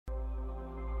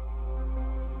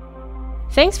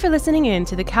Thanks for listening in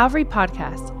to the Calvary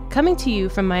Podcast, coming to you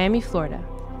from Miami, Florida.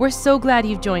 We're so glad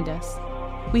you've joined us.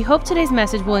 We hope today's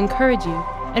message will encourage you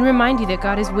and remind you that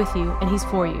God is with you and He's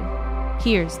for you.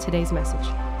 Here's today's message.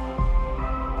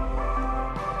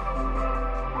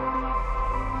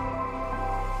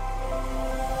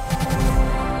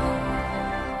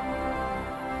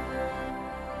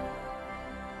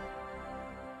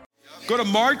 Go to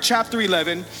Mark chapter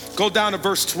 11, go down to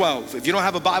verse 12. If you don't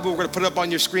have a Bible, we're going to put it up on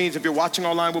your screens. If you're watching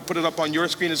online, we'll put it up on your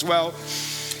screen as well.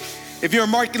 If you're in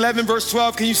Mark 11, verse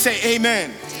 12, can you say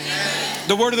amen? Amen.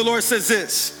 The word of the Lord says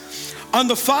this. On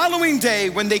the following day,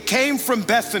 when they came from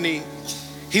Bethany,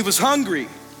 he was hungry.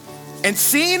 And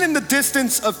seeing in the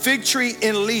distance a fig tree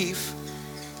in leaf,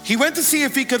 he went to see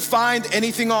if he could find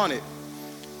anything on it.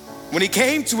 When he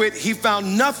came to it, he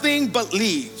found nothing but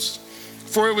leaves,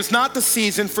 for it was not the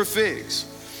season for figs.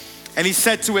 And he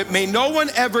said to it, may no one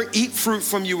ever eat fruit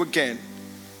from you again.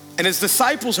 And his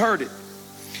disciples heard it.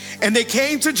 And they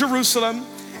came to Jerusalem,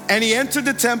 and he entered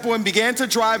the temple and began to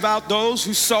drive out those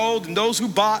who sold and those who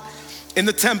bought in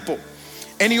the temple.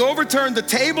 And he overturned the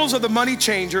tables of the money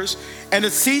changers and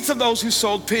the seats of those who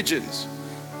sold pigeons.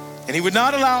 And he would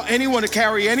not allow anyone to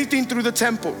carry anything through the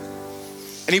temple.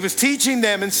 And he was teaching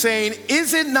them and saying,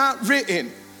 is it not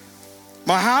written,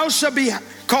 my house shall be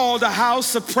called a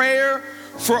house of prayer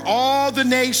for all the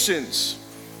nations,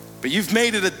 but you've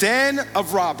made it a den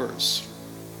of robbers.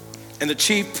 And the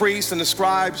chief priests and the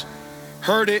scribes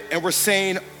heard it and were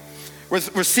saying, we're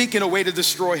seeking a way to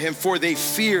destroy him, for they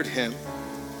feared him,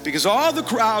 because all the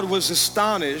crowd was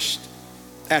astonished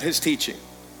at his teaching.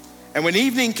 And when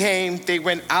evening came, they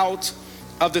went out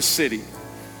of the city.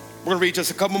 We're gonna read just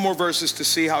a couple more verses to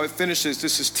see how it finishes.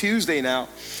 This is Tuesday now.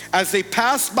 As they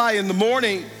passed by in the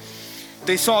morning,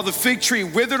 they saw the fig tree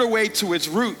withered away to its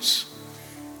roots.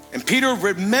 And Peter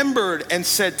remembered and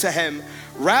said to him,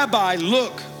 Rabbi,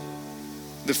 look,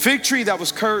 the fig tree that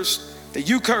was cursed, that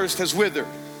you cursed, has withered.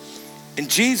 And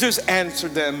Jesus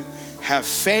answered them, have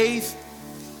faith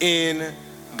in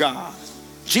God.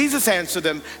 Jesus answered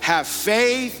them, have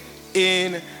faith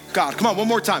in God. Come on, one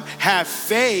more time. Have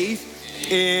faith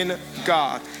in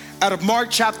God. Out of Mark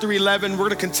chapter 11, we're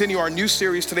going to continue our new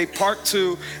series today, part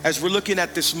 2, as we're looking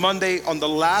at this Monday on the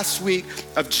last week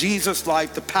of Jesus'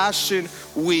 life, the Passion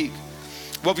Week.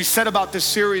 What we said about this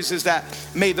series is that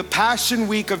may the Passion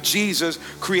Week of Jesus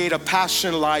create a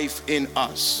passion life in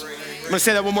us. I'm going to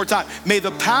say that one more time. May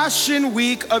the Passion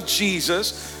Week of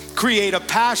Jesus create a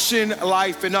passion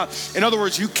life in us. In other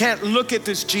words, you can't look at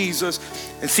this Jesus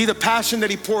and see the passion that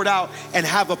he poured out and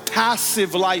have a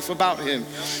passive life about him.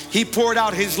 He poured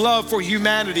out his love for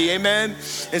humanity, amen?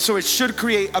 And so it should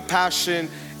create a passion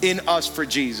in us for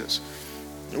Jesus.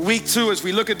 Week 2, as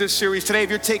we look at this series today, if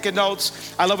you're taking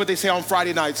notes, I love what they say on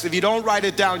Friday nights. If you don't write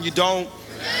it down, you don't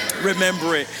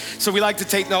remember it. So we like to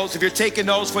take notes. If you're taking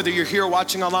notes, whether you're here or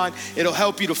watching online, it'll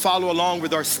help you to follow along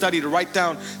with our study, to write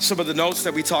down some of the notes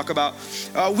that we talk about.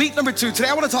 Week number 2, today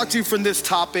I want to talk to you from this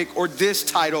topic or this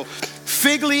title,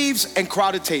 fig leaves and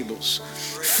crowded tables.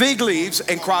 Fig leaves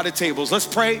and crowded tables. Let's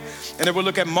pray, and then we'll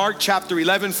look at Mark chapter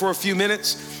 11 for a few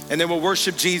minutes, and then we'll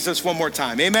worship Jesus one more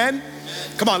time. Amen?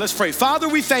 Come on, let's pray. Father,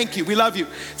 we thank you. We love you.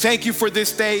 Thank you for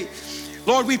this day.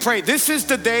 Lord, we pray, this is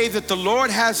the day that the Lord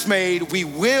has made. We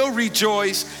will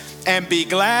rejoice and be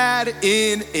glad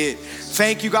in it.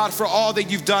 Thank you, God, for all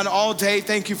that you've done all day.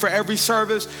 Thank you for every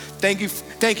service. Thank you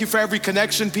for every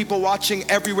connection, people watching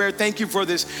everywhere. Thank you for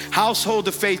this household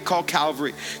of faith called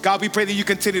Calvary. God, we pray that you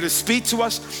continue to speak to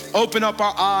us, open up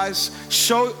our eyes,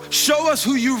 show us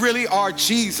who you really are,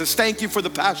 Jesus. Thank you for the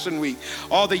Passion Week,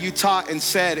 all that you taught and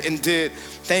said and did.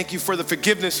 Thank you for the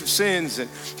forgiveness of sins, and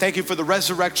thank you for the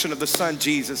resurrection of the Son,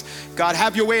 Jesus. God,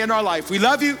 have your way in our life. We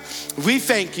love you. We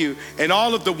thank you. And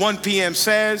all of the 1 p.m.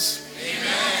 says,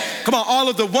 amen. Come on, all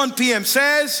of the 1 p.m.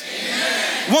 says,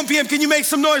 amen. 1 p.m., can you make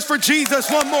some noise for Jesus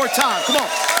one more time? Come on.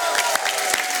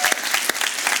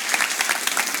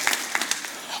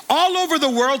 All over the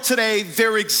world today,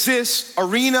 there exist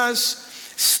arenas,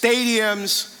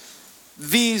 stadiums,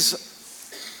 these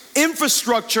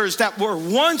infrastructures that were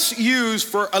once used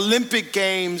for Olympic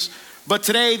Games, but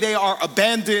today they are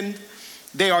abandoned,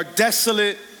 they are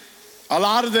desolate. A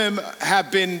lot of them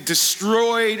have been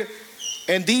destroyed,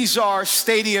 and these are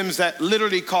stadiums that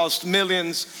literally cost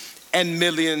millions and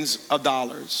millions of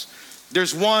dollars.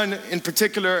 There's one in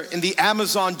particular in the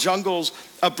Amazon jungles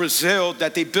of Brazil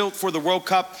that they built for the World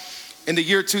Cup in the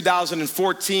year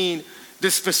 2014.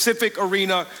 This specific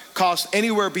arena cost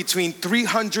anywhere between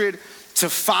 $300 to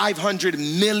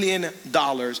 $500 million,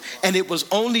 and it was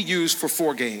only used for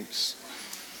 4 games.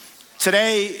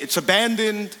 Today, it's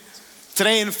abandoned.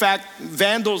 Today, in fact,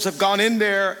 vandals have gone in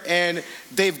there and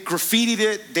they've graffitied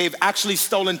it. They've actually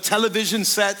stolen television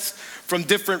sets from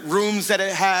different rooms that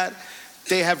it had.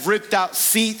 They have ripped out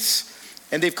seats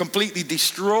and they've completely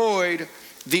destroyed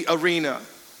the arena.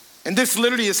 And this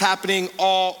literally is happening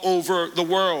all over the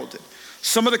world.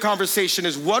 Some of the conversation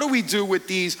is, what do we do with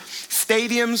these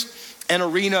stadiums and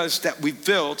arenas that we've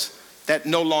built that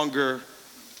no longer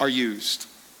are used?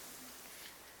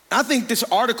 I think this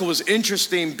article is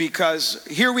interesting because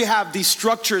here we have these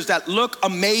structures that look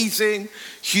amazing,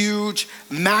 huge,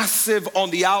 massive on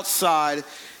the outside,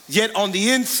 yet on the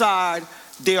inside,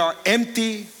 they are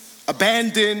empty,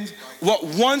 abandoned. What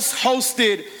once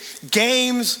hosted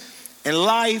games and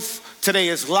life today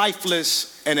is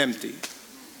lifeless and empty.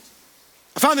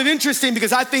 I found it interesting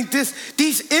because I think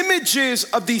these images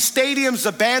of these stadiums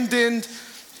abandoned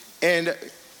and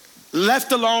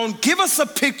left alone give us a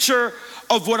picture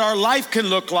of what our life can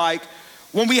look like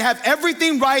when we have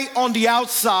everything right on the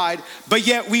outside, but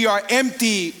yet we are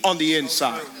empty on the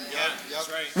inside.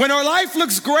 When our life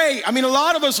looks great, I mean, a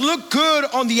lot of us look good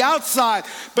on the outside,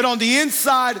 but on the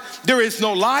inside, there is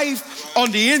no life.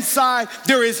 On the inside,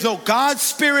 there is no God's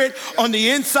Spirit. On the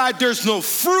inside, there's no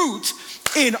fruit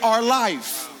in our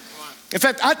life. In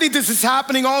fact, I think this is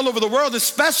happening all over the world,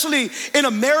 especially in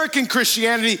American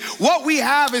Christianity. What we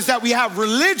have is that we have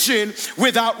religion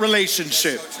without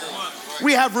relationship.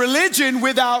 We have religion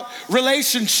without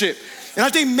relationship. And I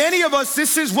think many of us,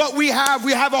 this is what we have.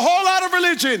 We have a whole lot of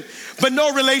religion, but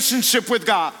no relationship with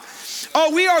God.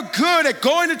 Oh, we are good at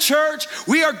going to church.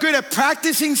 We are good at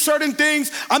practicing certain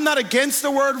things. I'm not against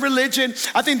the word religion.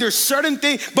 I think there's certain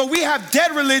things, but we have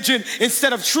dead religion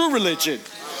instead of true religion.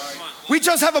 We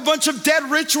just have a bunch of dead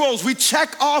rituals. We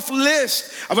check off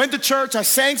lists. I went to church, I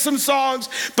sang some songs,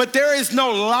 but there is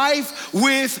no life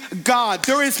with God.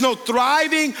 There is no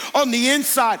thriving on the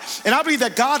inside. And I believe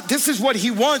that God, this is what he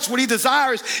wants, what he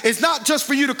desires, is not just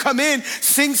for you to come in,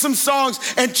 sing some songs,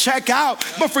 and check out,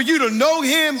 but for you to know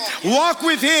him, walk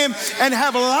with him, and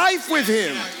have life with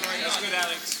him. That's good,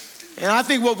 Alex. And I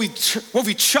think what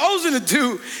we've chosen to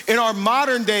do in our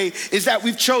modern day is that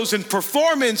we've chosen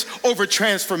performance over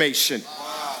transformation.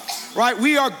 Right?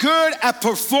 We are good at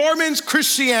performance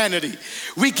Christianity.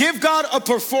 We give God a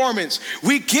performance.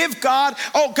 We give God,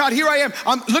 oh God, here I am.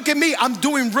 Look at me. I'm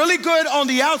doing really good on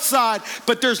the outside,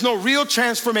 but there's no real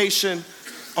transformation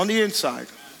on the inside.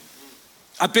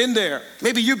 I've been there.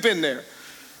 Maybe you've been there.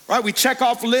 Right? We check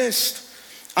off lists.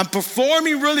 I'm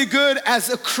performing really good as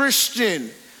a Christian.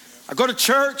 I go to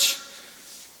church.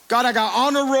 God, I got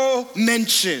honor roll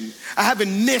mention. I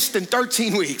haven't missed in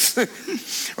 13 weeks,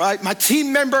 right? My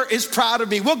team member is proud of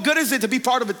me. What good is it to be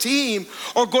part of a team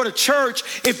or go to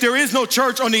church if there is no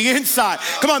church on the inside?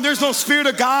 Come on, there's no Spirit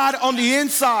of God on the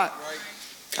inside.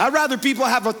 I'd rather people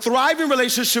have a thriving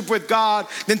relationship with God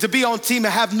than to be on team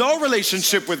and have no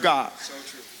relationship with God.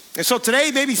 And so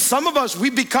today, maybe some of us, we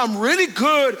become really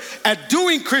good at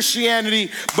doing Christianity,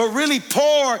 but really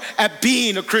poor at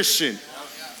being a Christian.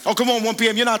 Oh, come on, 1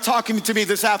 p.m., you're not talking to me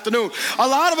this afternoon. A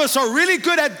lot of us are really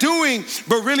good at doing,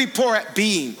 but really poor at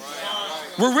being.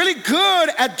 We're really good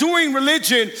at doing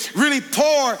religion, really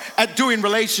poor at doing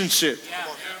relationship.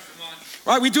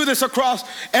 Right, we do this across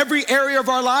every area of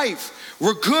our life.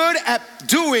 We're good at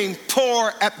doing,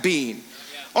 poor at being.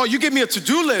 Oh, you give me a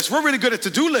to-do list. We're really good at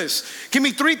to-do lists. Give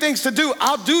me 3 things to do.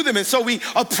 I'll do them. And so we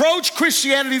approach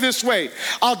Christianity this way.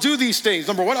 I'll do these things.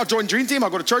 Number 1, I'll join Dream Team. I'll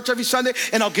go to church every Sunday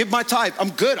and I'll give my tithe. I'm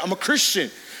good. I'm a Christian.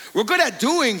 We're good at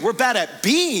doing. We're bad at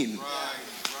being.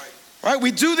 Right?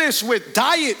 We do this with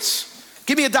diets.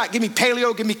 Give me a diet. Give me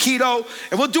paleo. Give me keto.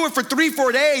 And we'll do it for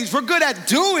 3-4 days. We're good at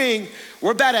doing.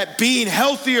 We're bad at being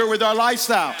healthier with our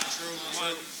lifestyle.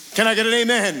 Can I get an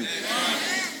amen? Amen.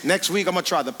 Next week, I'm going to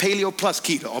try the paleo plus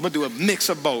keto. I'm going to do a mix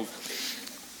of both.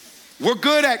 We're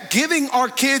good at giving our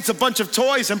kids a bunch of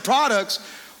toys and products.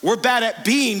 We're bad at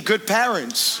being good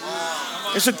parents.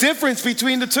 There's a difference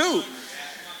between the two.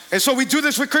 And so we do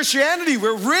this with Christianity.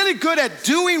 We're really good at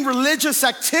doing religious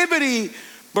activity,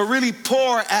 but really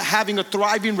poor at having a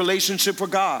thriving relationship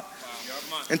with God.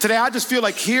 And today I just feel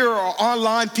like here or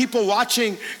online, people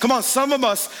watching, come on, some of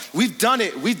us, we've done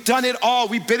it. We've done it all.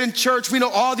 We've been in church. We know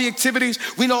all the activities.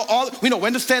 We know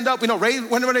when to stand up. We know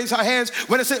when to raise our hands.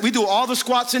 We do all the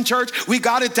squats in church. We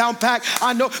got it down packed.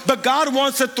 I know, but God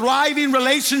wants a thriving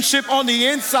relationship on the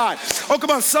inside. Oh,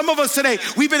 come on, some of us today,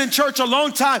 we've been in church a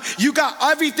long time. You got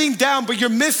everything down, but you're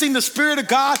missing the Spirit of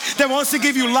God that wants to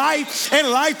give you life and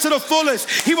life to the fullest.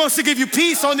 He wants to give you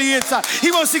peace on the inside.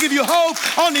 He wants to give you hope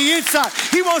on the inside.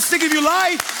 He wants to give you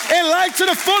life and life to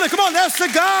the fullest. Come on, that's the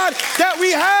God that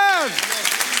we have.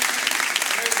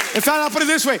 In fact, I'll put it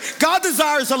this way. God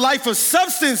desires a life of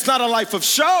substance, not a life of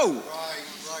show.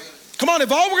 Come on,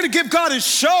 if all we're going to give God is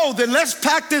show, then let's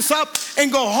pack this up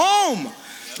and go home.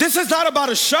 This is not about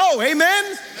a show,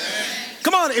 amen?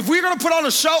 Come on, if we're going to put on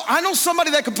a show, I know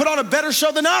somebody that can put on a better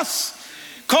show than us.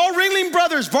 Call Ringling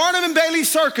Brothers, Barnum and Bailey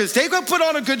Circus. They can put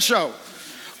on a good show.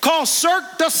 Call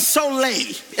Cirque du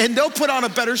Soleil, and they'll put on a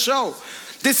better show.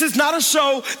 This is not a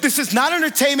show. This is not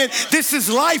entertainment. This is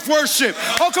life worship.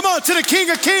 Oh, come on, to the King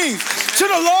of Kings, to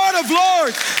the Lord of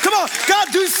Lords. Come on, God,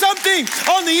 do something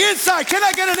on the inside. Can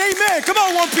I get an amen? Come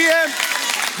on, 1 p.m.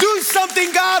 Do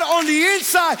something, God, on the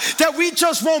inside that we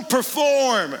just won't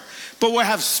perform, but we'll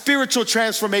have spiritual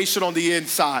transformation on the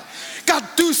inside. God,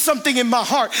 do something in my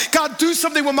heart. God, do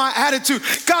something with my attitude.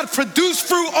 God, produce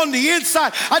fruit on the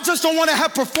inside. I just don't want to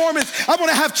have performance. I want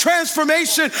to have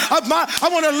transformation of I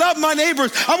want to love my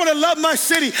neighbors. I want to love my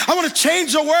city. I want to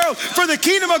change the world for the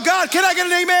kingdom of God. Can I get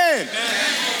an amen?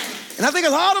 And I think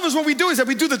a lot of us, what we do is that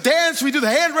we do the dance, we do the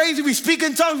hand raising, we speak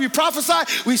in tongues, we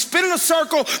prophesy, we spin in a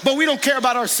circle, but we don't care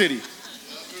about our city.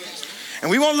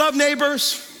 And we won't love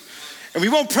neighbors. And we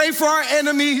won't pray for our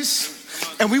enemies.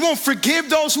 And we won't forgive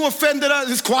those who offended us.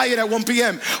 It's quiet at 1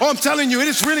 p.m. Oh, I'm telling you, it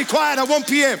is really quiet at 1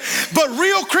 p.m. But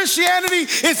real Christianity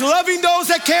is loving those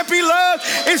that can't be loved.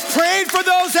 It's praying for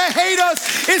those that hate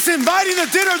us. It's inviting to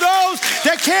dinner those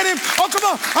that can't. Oh, come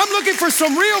on. I'm looking for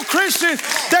some real Christians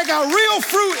that got real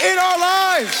fruit in our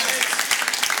lives.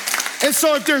 And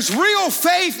so if there's real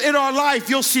faith in our life,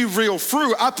 you'll see real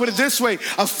fruit. I put it this way.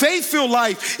 A faith-filled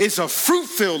life is a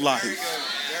fruit-filled life.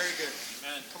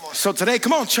 So today,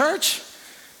 come on, church.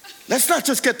 Let's not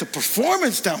just get the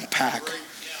performance down pat.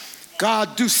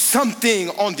 God, do something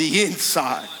on the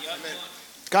inside.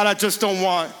 God, I just don't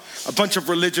want a bunch of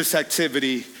religious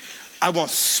activity. I want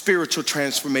spiritual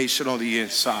transformation on the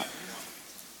inside.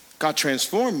 God,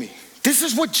 transform me. This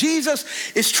is what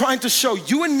Jesus is trying to show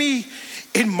you and me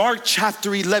in Mark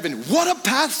chapter 11. What a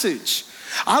passage.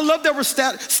 I love that we're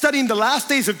studying the last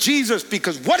days of Jesus,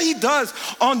 because what he does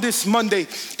on this Monday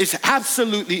is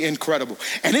absolutely incredible.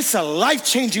 And it's a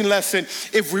life-changing lesson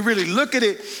if we really look at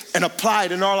it and apply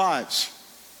it in our lives.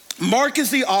 Mark is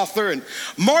the author, and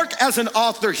Mark as an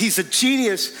author, he's a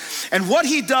genius. And what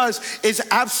he does is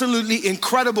absolutely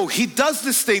incredible. He does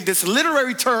this thing, this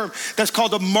literary term that's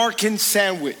called a Markan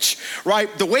sandwich,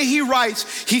 right? The way he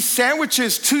writes, he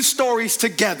sandwiches two stories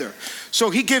together. So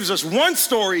he gives us one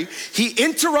story, he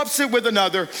interrupts it with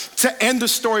another to end the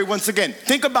story once again.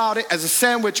 Think about it as a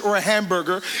sandwich or a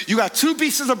hamburger. You got two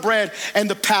pieces of bread and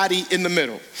the patty in the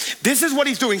middle. This is what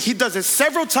he's doing. He does it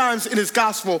several times in his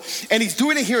gospel, and he's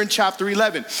doing it here in chapter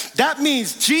 11. That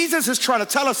means Jesus is trying to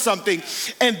tell us something,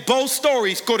 and both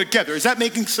stories go together. Is that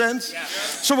making sense? Yeah.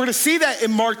 So we're going to see that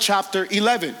in Mark chapter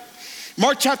 11.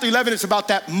 Mark chapter 11 is about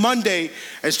that Monday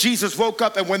as Jesus woke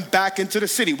up and went back into the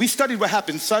city. We studied what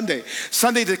happened Sunday.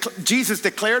 Sunday, Jesus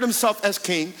declared himself as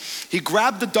king. He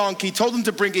grabbed the donkey, told him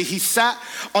to bring it. He sat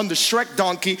on the Shrek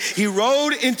donkey. He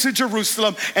rode into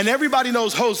Jerusalem, and everybody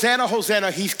knows, Hosanna, Hosanna,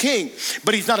 he's king.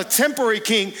 But he's not a temporary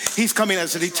king. He's coming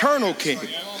as an eternal king.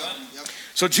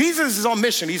 So Jesus is on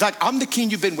mission. He's like, I'm the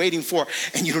king you've been waiting for,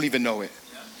 and you don't even know it.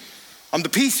 I'm the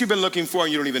peace you've been looking for,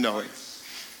 and you don't even know it.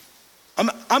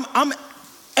 I'm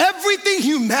everything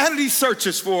humanity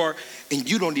searches for, and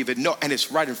you don't even know, and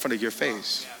it's right in front of your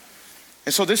face.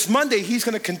 And so this Monday, he's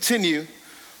going to continue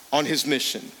on his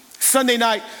mission. Sunday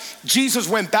night, Jesus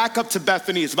went back up to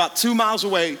Bethany. It's about 2 miles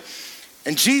away.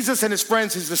 And Jesus and his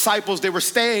friends, his disciples, they were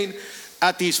staying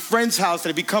at these friends' house that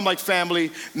had become like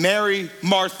family, Mary,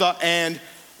 Martha, and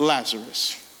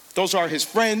Lazarus. Those are his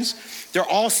friends. They're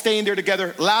all staying there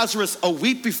together. Lazarus, a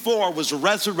week before, was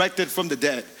resurrected from the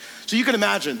dead. So you can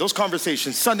imagine those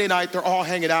conversations. Sunday night, they're all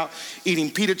hanging out, eating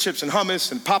pita chips and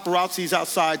hummus, and paparazzi's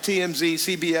outside, TMZ,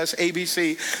 CBS,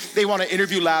 ABC. They want to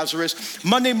interview Lazarus.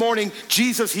 Monday morning,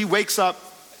 Jesus, he wakes up,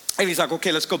 and he's like,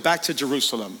 okay, let's go back to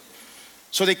Jerusalem.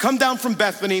 So they come down from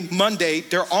Bethany Monday.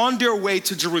 They're on their way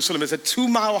to Jerusalem. It's a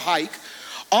 2-mile hike.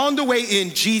 On the way in,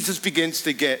 Jesus begins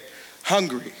to get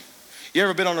hungry. You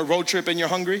ever been on a road trip and you're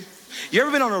hungry? You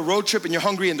ever been on a road trip and you're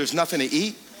hungry and there's nothing to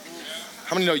eat?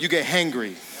 How many know you get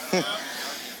hangry?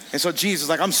 And so Jesus is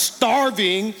like, I'm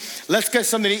starving. Let's get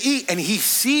something to eat. And he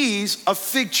sees a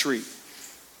fig tree,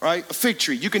 right? A fig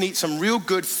tree. You can eat some real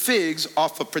good figs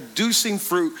off a producing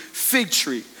fruit fig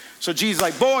tree. So Jesus is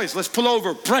like, boys, let's pull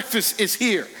over. Breakfast is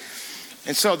here.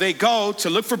 And so they go to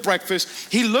look for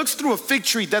breakfast. He looks through a fig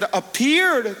tree that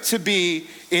appeared to be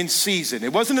in season.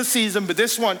 It wasn't a season, but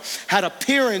this one had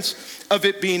appearance of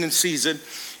it being in season.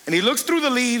 And he looks through the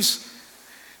leaves,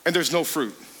 and there's no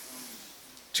fruit.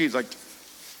 Jesus like,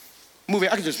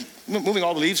 moving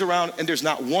all the leaves around, and there's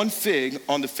not one fig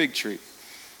on the fig tree.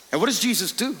 And what does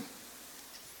Jesus do?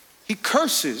 He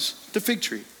curses the fig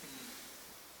tree.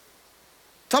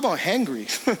 Talk about hangry.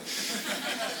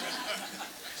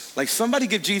 Like, somebody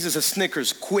give Jesus a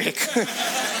Snickers quick.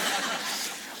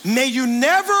 May you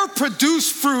never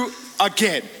produce fruit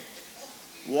again.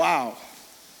 Wow.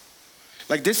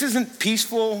 Like, this isn't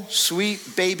peaceful, sweet,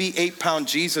 baby, 8-pound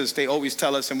Jesus they always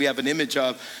tell us and we have an image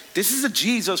of. This is a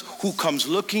Jesus who comes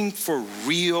looking for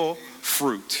real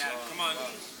fruit. Yeah, come on.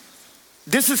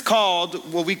 This is called,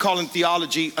 what we call in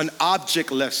theology, an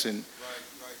object lesson.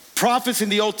 Prophets in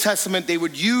the Old Testament, they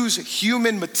would use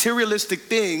human materialistic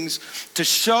things to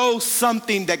show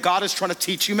something that God is trying to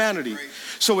teach humanity.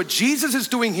 So what Jesus is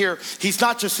doing here, he's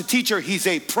not just a teacher, he's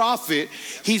a prophet.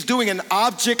 He's doing an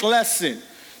object lesson.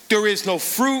 There is no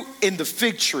fruit in the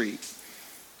fig tree.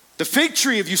 The fig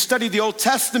tree, if you study the Old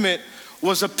Testament,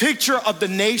 was a picture of the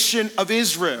nation of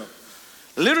Israel.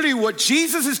 Literally what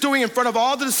Jesus is doing in front of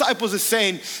all the disciples is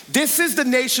saying, this is the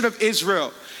nation of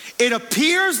Israel. It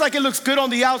appears like it looks good on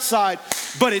the outside,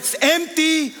 but it's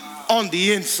empty on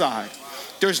the inside.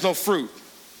 There's no fruit.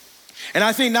 And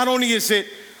I think not only is it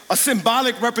a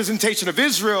symbolic representation of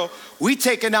Israel, we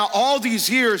take it now all these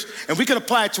years and we can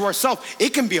apply it to ourselves.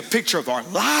 It can be a picture of our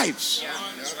lives. Yeah,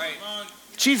 that's right.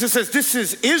 Jesus says, this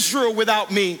is Israel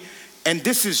without me, and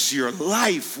this is your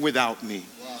life without me.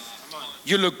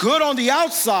 You look good on the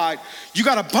outside, you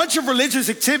got a bunch of religious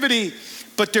activity,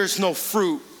 but there's no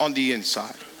fruit on the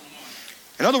inside.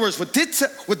 In other words, what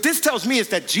this tells me is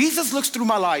that Jesus looks through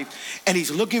my life and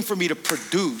he's looking for me to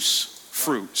produce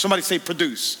fruit. Somebody say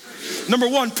produce. Number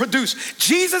one, produce.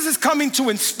 Jesus is coming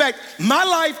to inspect my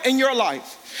life and your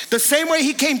life. The same way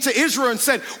he came to Israel and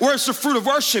said, where's the fruit of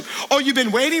worship? Oh, you've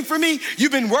been waiting for me?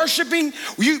 You've been worshiping?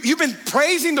 You've been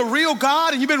praising the real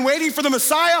God and you've been waiting for the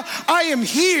Messiah? I am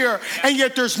here, and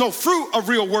yet there's no fruit of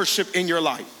real worship in your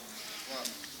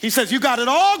life. He says, you got it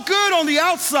all good on the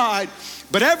outside,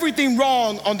 but everything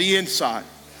wrong on the inside.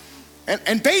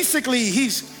 And basically,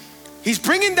 he's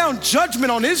bringing down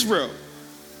judgment on Israel.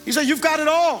 He said, you've got it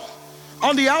all.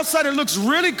 On the outside, it looks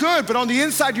really good, but on the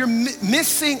inside, you're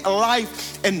missing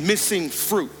life and missing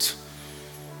fruit.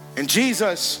 And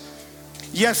Jesus,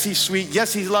 yes, he's sweet.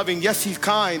 Yes, he's loving. Yes, he's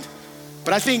kind.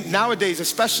 But I think nowadays,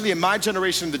 especially in my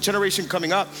generation, the generation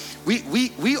coming up,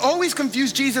 we always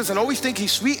confuse Jesus and always think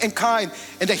he's sweet and kind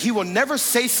and that he will never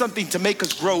say something to make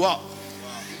us grow up.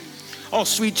 Oh,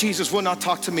 sweet Jesus will not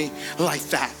talk to me like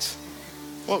that.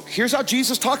 Well, here's how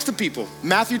Jesus talks to people.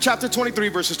 Matthew chapter 23,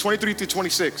 verses 23 through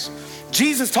 26.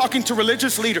 Jesus talking to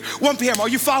religious leaders. 1 p.m., are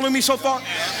you following me so far?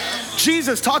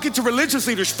 Jesus talking to religious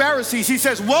leaders, Pharisees. He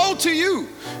says, woe to you,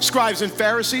 scribes and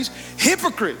Pharisees,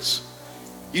 hypocrites.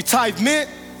 You tithe mint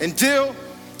and dill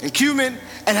and cumin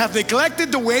and have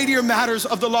neglected the weightier matters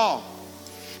of the law.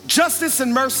 Justice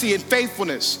and mercy and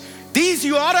faithfulness. These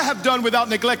you ought to have done without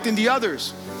neglecting the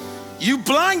others. You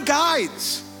blind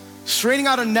guides, straining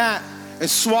out a gnat and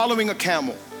swallowing a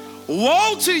camel.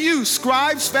 Woe to you,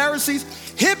 scribes, Pharisees,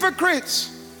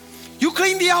 hypocrites. You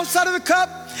clean the outside of the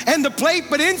cup and the plate,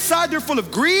 but inside they're full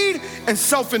of greed and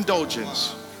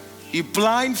self-indulgence. You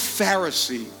blind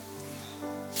Pharisee.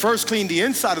 First clean the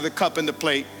inside of the cup and the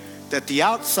plate, that the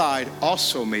outside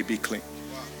also may be clean.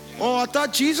 Oh, I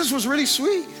thought Jesus was really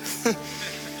sweet.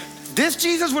 This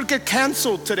Jesus would get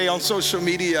canceled today on social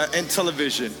media and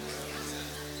television.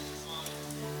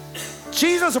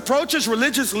 Jesus approaches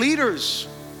religious leaders,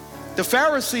 the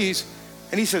Pharisees,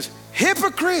 and he says,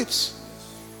 hypocrites.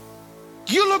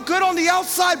 You look good on the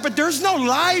outside, but there's no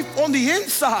life on the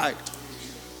inside.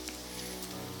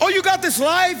 Oh, you got this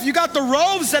life, you got the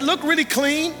robes that look really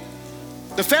clean.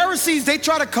 The Pharisees, they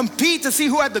try to compete to see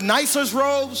who had the nicest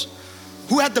robes,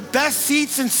 who had the best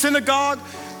seats in synagogue.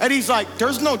 And he's like,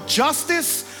 there's no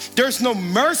justice. There's no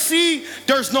mercy,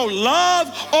 there's no love.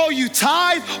 Oh, you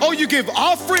tithe, oh, you give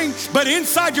offering, but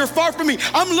inside you're far from me.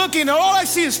 I'm looking and all I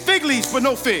see is fig leaves, but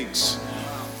no figs.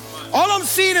 All I'm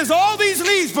seeing is all these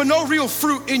leaves, but no real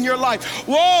fruit in your life.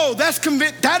 Whoa, that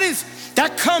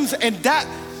comes and that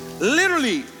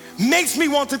literally makes me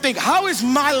want to think, how is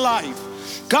my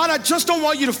life? God, I just don't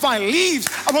want you to find leaves.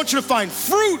 I want you to find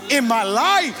fruit in my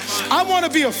life. I want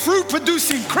to be a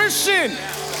fruit-producing Christian.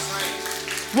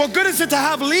 What good is it to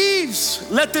have leaves?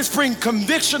 Let this bring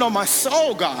conviction on my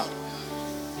soul, God.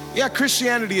 Yeah,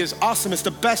 Christianity is awesome. It's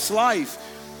the best life.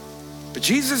 But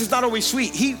Jesus is not always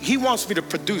sweet. He wants me to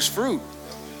produce fruit.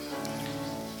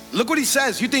 Look what he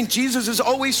says. You think Jesus is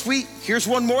always sweet? Here's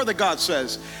one more that God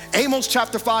says. Amos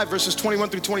chapter 5, verses 21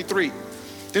 through 23.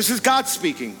 This is God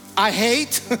speaking. I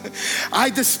hate, I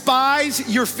despise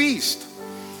your feast.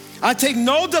 I take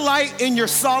no delight in your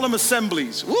solemn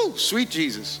assemblies. Woo, sweet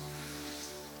Jesus.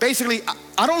 Basically,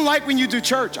 I don't like when you do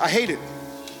church. I hate it.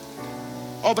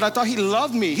 Oh, but I thought he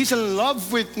loved me. He's in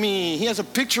love with me. He has a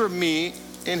picture of me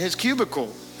in his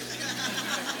cubicle.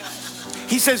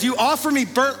 He says, you offer me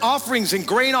burnt offerings and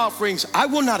grain offerings. I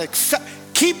will not accept.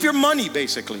 Keep your money,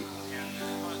 basically.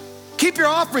 Keep your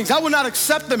offerings. I will not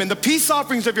accept them. And the peace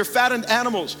offerings of your fattened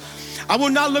animals, I will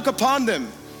not look upon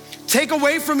them. Take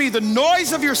away from me the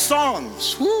noise of your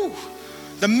songs. Woo.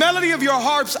 The melody of your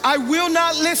harps, I will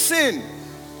not listen.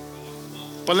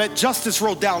 But let justice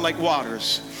roll down like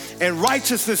waters and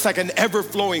righteousness like an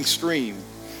ever-flowing stream.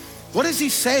 What is he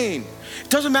saying? It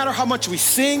doesn't matter how much we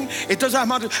sing. It doesn't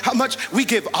matter how much we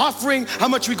give offering, how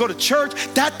much we go to church.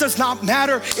 That does not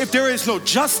matter if there is no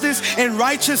justice and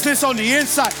righteousness on the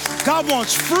inside. God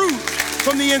wants fruit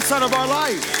from the inside of our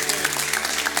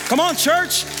life. Come on,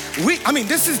 church.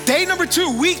 This is day number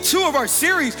 2, week 2 of our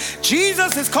series.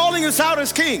 Jesus is calling us out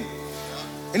as King.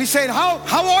 And he's saying,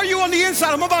 how are you on the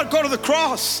inside? I'm about to go to the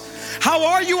cross. How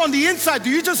are you on the inside? Do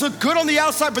you just look good on the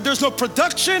outside, but there's no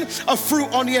production of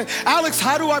fruit on the inside? Alex,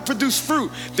 how do I produce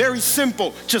fruit? Very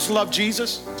simple. Just love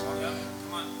Jesus.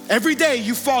 Every day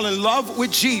you fall in love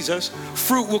with Jesus,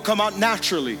 fruit will come out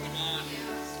naturally.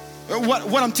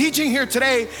 What I'm teaching here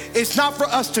today is not for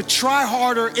us to try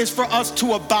harder, it's for us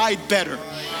to abide better.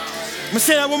 I'm gonna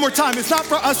say that one more time. It's not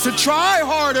for us to try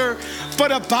harder,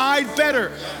 but abide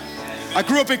better. I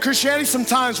grew up in Christianity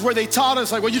sometimes where they taught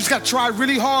us like, well, you just got to try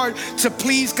really hard to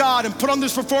please God and put on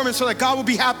this performance so that God will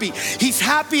be happy. He's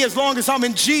happy as long as I'm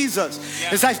in Jesus. Yeah.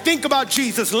 As I think about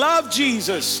Jesus, love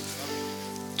Jesus.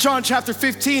 John chapter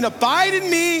 15, abide in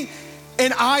me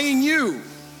and I in you.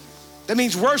 That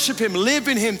means worship him, live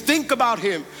in him, think about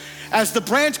him. As the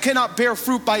branch cannot bear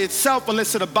fruit by itself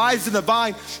unless it abides in the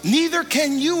vine, neither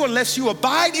can you unless you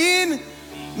abide in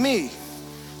me.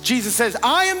 Jesus says,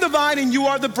 I am the vine and you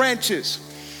are the branches.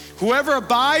 Whoever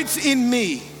abides in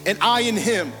me and I in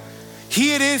him,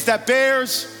 he it is that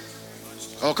bears,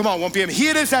 oh come on, 1 p.m. He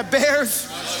it is that bears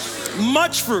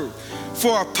much fruit.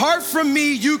 For apart from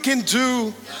me, you can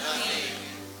do.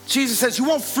 Jesus says, you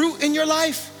want fruit in your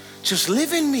life? Just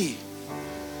live in me.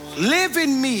 Live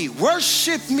in me,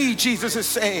 worship me, Jesus is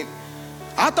saying.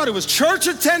 I thought it was church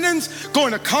attendance,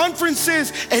 going to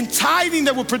conferences, and tithing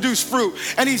that would produce fruit.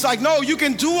 And he's like, no, you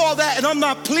can do all that and I'm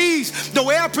not pleased. The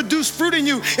way I produce fruit in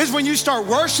you is when you start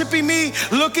worshiping me,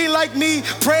 looking like me,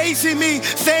 praising me,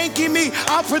 thanking me.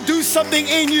 I'll produce something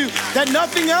in you that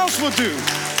nothing else will do.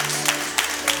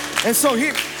 And so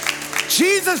here,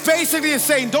 Jesus basically is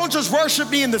saying, don't just worship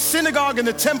me in the synagogue, in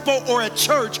the temple, or at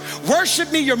church.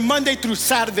 Worship me your Monday through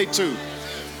Saturday too.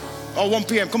 Oh, 1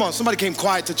 p.m. Come on, somebody came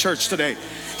quiet to church today.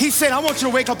 He said, I want you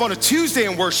to wake up on a Tuesday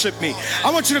and worship me.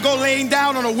 I want you to go laying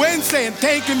down on a Wednesday and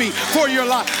thanking me for your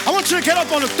life. I want you to get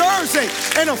up on a Thursday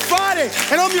and a Friday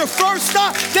and I'm your first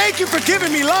stop. Thank you for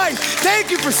giving me life.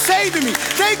 Thank you for saving me.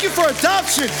 Thank you for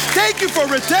adoption. Thank you for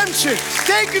redemption.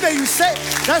 Thank you that you say,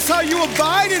 that's how you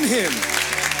abide in him.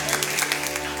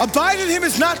 Abide in him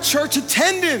is not church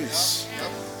attendance.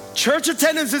 Church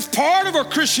attendance is part of our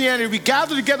Christianity. We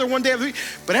gather together one day of the week,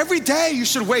 but every day you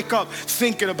should wake up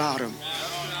thinking about him.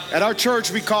 At our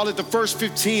church, we call it the first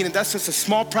 15, and that's just a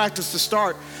small practice to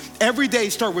start. Every day,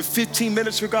 start with 15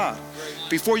 minutes with God.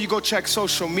 Before you go check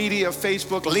social media,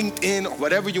 Facebook, LinkedIn, or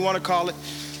whatever you want to call it,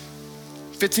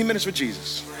 15 minutes with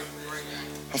Jesus.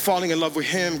 I'm falling in love with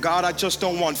him. God, I just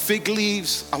don't want fig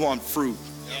leaves. I want fruit.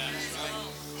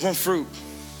 I want fruit.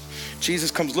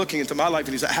 Jesus comes looking into my life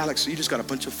and he's like, Alex, you just got a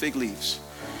bunch of fig leaves.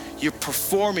 You're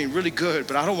performing really good,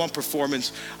 but I don't want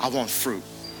performance, I want fruit.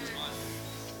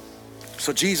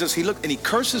 So Jesus, he looked and he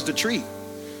curses the tree.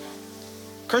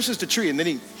 Curses the tree, and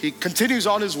then he continues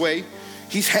on his way.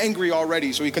 He's hangry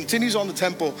already, so he continues on the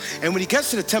temple. And when he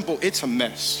gets to the temple, it's a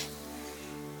mess.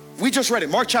 We just read it,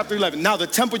 Mark chapter 11. Now the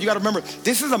temple, you gotta remember,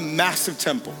 this is a massive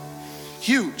temple,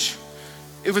 huge.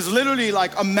 It was literally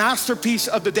like a masterpiece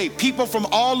of the day. People from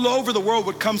all over the world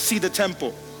would come see the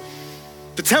temple.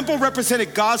 The temple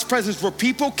represented God's presence where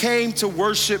people came to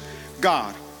worship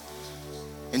God.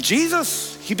 And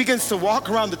Jesus, he begins to walk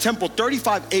around the temple,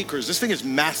 35 acres. This thing is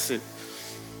massive.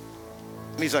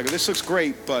 And he's like, this looks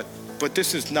great, but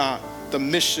this is not the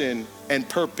mission and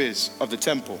purpose of the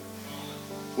temple.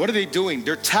 What are they doing?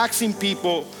 They're taxing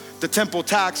people, the temple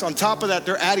tax. On top of that,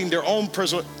 they're adding their own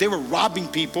personal, they were robbing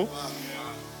people.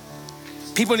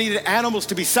 People needed animals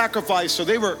to be sacrificed, so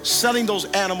they were selling those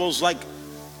animals like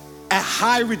at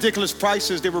high, ridiculous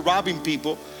prices. They were robbing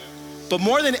people. But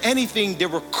more than anything, they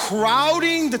were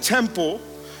crowding the temple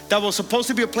that was supposed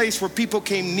to be a place where people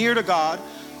came near to God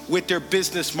with their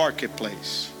business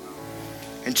marketplace.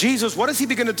 And Jesus, what does he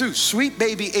begin to do? Sweet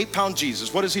baby 8-pound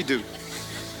Jesus, what does he do?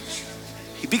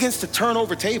 He begins to turn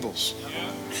over tables.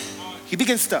 He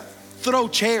begins to throw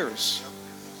chairs.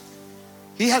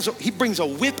 He brings a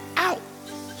whip out.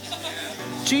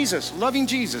 Jesus, loving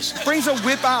Jesus, brings a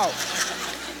whip out.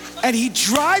 And he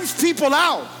drives people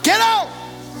out. Get out!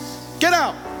 Get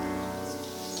out.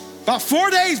 About 4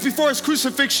 days before his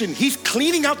crucifixion, he's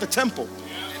cleaning out the temple.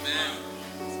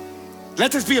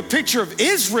 Let this be a picture of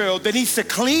Israel that needs to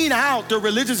clean out their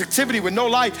religious activity with no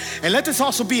life. And let this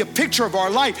also be a picture of our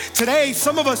life. Today,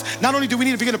 some of us, not only do we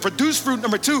need to begin to produce fruit,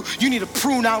 number two, you need to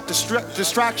prune out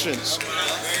distractions.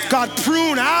 God,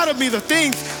 prune out of me the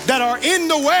things that are in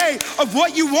the way of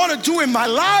what you want to do in my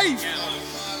life.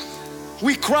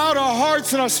 We crowd our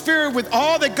hearts and our spirit with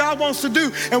all that God wants to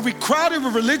do. And we crowd it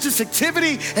with religious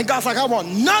activity. And God's like, I want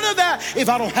none of that if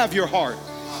I don't have your heart.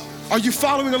 Are you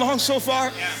following along so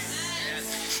far?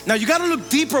 Now you gotta look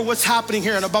deeper at what's happening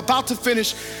here, and I'm about to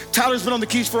finish. Tyler's been on the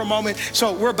keys for a moment,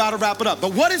 so we're about to wrap it up.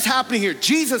 But what is happening here?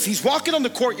 Jesus, he's walking on the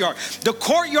courtyard. The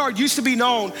courtyard used to be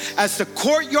known as the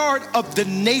courtyard of the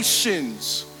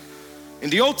nations. In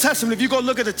the Old Testament, if you go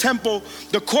look at the temple,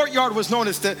 the courtyard was known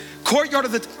as the courtyard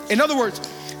of the, in other words,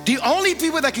 the only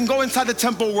people that can go inside the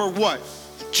temple were what?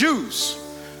 Jews.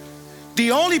 The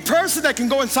only person that can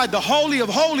go inside the Holy of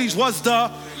Holies was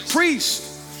the priest.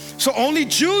 So only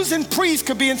Jews and priests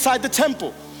could be inside the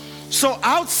temple. So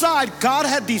outside, God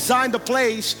had designed a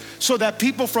place so that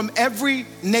people from every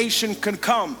nation can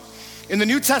come. In the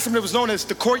New Testament, it was known as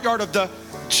the courtyard of the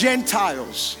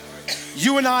Gentiles.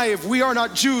 You and I, if we are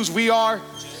not Jews, we are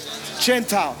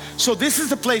Gentile. So this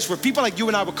is the place where people like you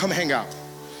and I will come hang out.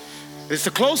 It's the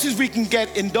closest we can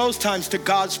get in those times to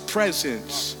God's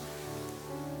presence.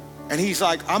 And he's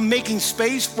like, I'm making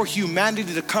space for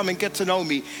humanity to come and get to know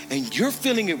me. And you're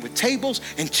filling it with tables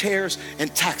and chairs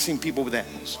and taxing people with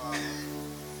animals.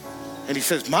 And he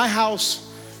says, my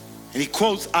house, and he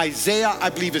quotes Isaiah, I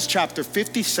believe it's chapter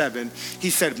 57. He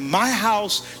said, my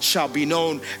house shall be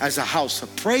known as a house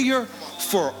of prayer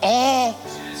for all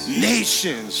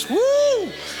nations. Woo!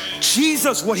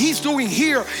 Jesus, what he's doing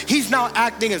here, he's now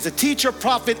acting as a teacher,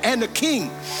 prophet, and a king.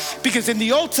 Because in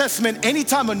the Old Testament,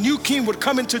 anytime a new king would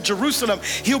come into Jerusalem,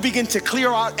 he'll begin to clear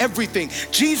out everything.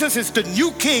 Jesus is the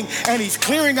new king, and he's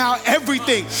clearing out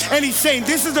everything. And he's saying,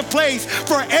 this is a place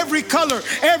for every color,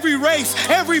 every race,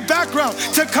 every background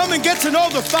to come and get to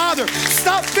know the Father.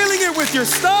 Stop filling it with your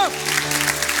stuff.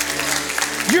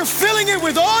 You're filling it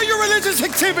with all your religious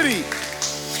activity.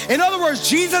 In other words,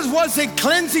 Jesus wasn't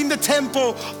cleansing the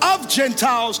temple of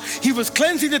Gentiles. He was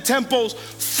cleansing the temples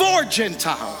for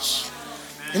Gentiles.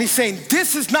 And he's saying,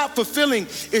 this is not fulfilling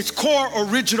its core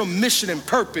original mission and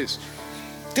purpose.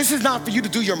 This is not for you to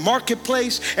do your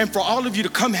marketplace and for all of you to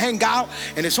come hang out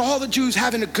and it's all the Jews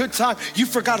having a good time. You've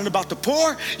forgotten about the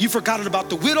poor. You've forgotten about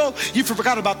the widow. You've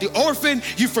forgotten about the orphan.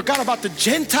 You've forgotten about the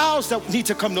Gentiles that need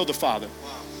to come know the Father.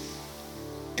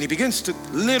 And he begins to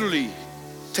literally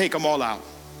take them all out.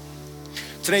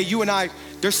 Today, you and I,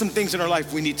 there's some things in our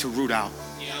life we need to root out.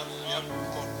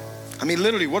 I mean,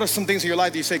 literally, what are some things in your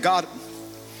life that you say, God,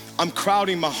 I'm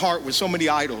crowding my heart with so many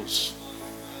idols.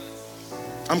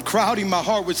 I'm crowding my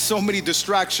heart with so many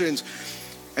distractions,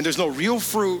 and there's no real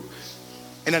fruit,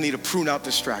 and I need to prune out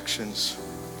distractions.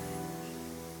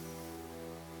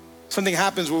 Something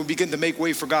happens when we begin to make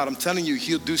way for God. I'm telling you,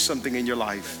 he'll do something in your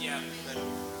life.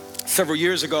 Several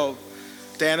years ago,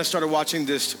 Diana started watching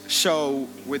this show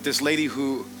with this lady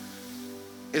who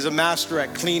is a master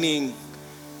at cleaning,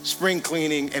 spring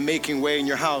cleaning, and making way in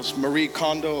your house, Marie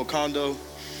Kondo.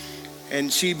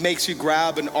 And she makes you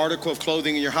grab an article of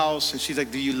clothing in your house, and she's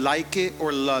like, do you like it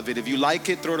or love it? If you like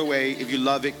it, throw it away. If you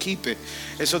love it, keep it.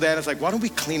 And so Diana's like, why don't we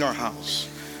clean our house?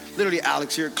 Literally,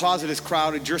 Alex, your closet is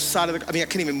crowded, your side of the, I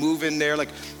can't even move in there. Like,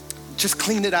 just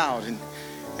clean it out. And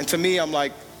to me, I'm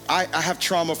like, I have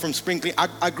trauma from spring cleaning.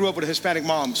 I grew up with a Hispanic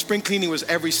mom. Spring cleaning was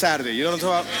every Saturday. You know what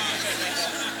I'm talking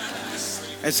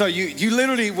about? And so you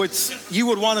literally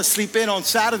would want to sleep in on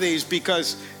Saturdays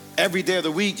because every day of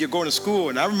the week you're going to school.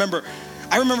 And I remember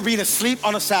being asleep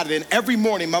on a Saturday, and every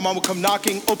morning my mom would come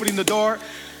knocking, opening the door.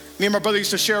 Me and my brother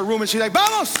used to share a room, and she's like,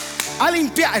 vamos a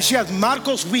limpiar. And she has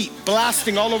Marcos Wheat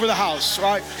blasting all over the house,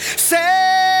 right?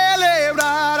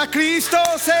 Celebrar a Cristo,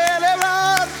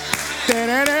 celebrar.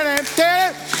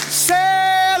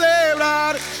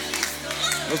 Celebrar.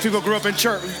 Those people grew up in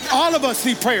church. All of us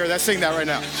need prayer that sing that right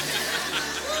now.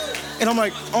 And I'm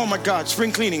like, oh my God,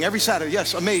 spring cleaning every Saturday.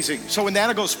 Yes, amazing. So when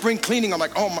Nana goes spring cleaning, I'm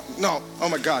like, oh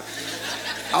my God.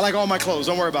 I like all my clothes,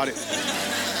 don't worry about it.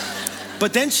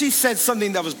 But then she said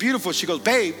something that was beautiful. She goes,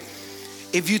 babe,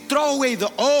 if you throw away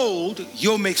the old,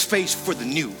 you'll make space for the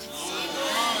new.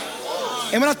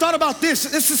 And when I thought about this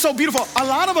is so beautiful. A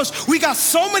lot of us, we got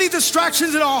so many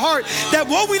distractions in our heart that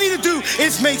what we need to do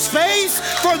is make space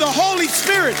for the Holy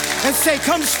Spirit and say,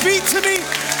 come speak to me,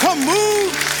 come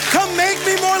move, come make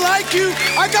me more like you.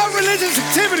 I got religious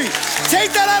activity.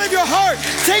 Take that out of your heart.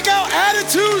 Take out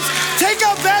attitudes, take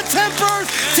out bad tempers,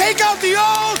 take out the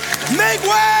old, make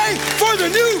way for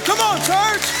the new. Come on,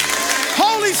 church.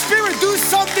 Holy Spirit, do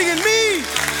something in me.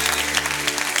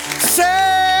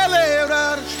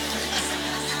 Celebrar.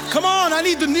 Come on, I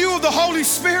need the new of the Holy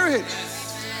Spirit.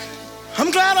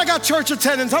 I'm glad I got church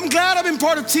attendance. I'm glad I've been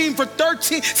part of team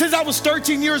since I was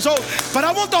 13 years old. But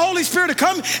I want the Holy Spirit to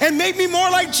come and make me more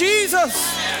like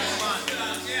Jesus.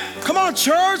 Come on,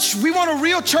 church. We want a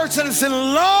real church that is in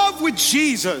love with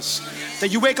Jesus. That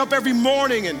you wake up every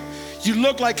morning and you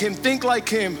look like him, think like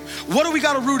him. What do we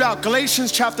got to root out?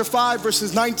 Galatians chapter 5,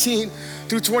 verses 19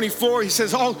 through 24. He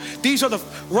says, these are the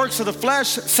works of the flesh: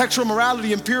 sexual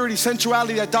immorality, impurity,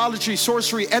 sensuality, idolatry,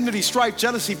 sorcery, enmity, strife,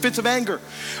 jealousy, fits of anger,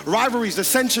 rivalries,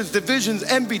 dissensions, divisions,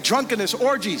 envy, drunkenness,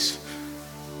 orgies.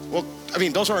 Well, I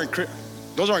mean, those aren't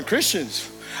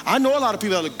Christians. I know a lot of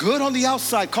people that look good on the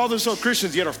outside, call themselves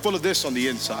Christians, yet are full of this on the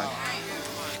inside.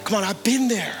 Come on, I've been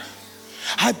there.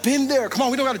 I've been there. Come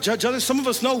on, we don't got to judge others. Some of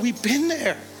us know we've been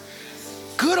there.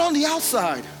 Good on the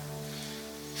outside,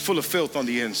 full of filth on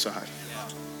the inside.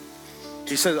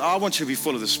 He says, I want you to be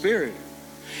full of the Spirit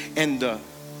and the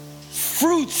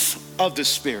fruits of the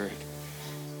Spirit.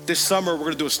 This summer, we're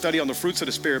going to do a study on the fruits of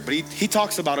the Spirit, but he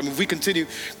talks about them. If we continue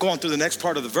going through the next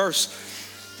part of the verse,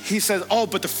 he says,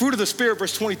 but the fruit of the Spirit,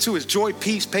 verse 22, is joy,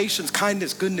 peace, patience,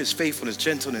 kindness, goodness, faithfulness,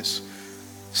 gentleness,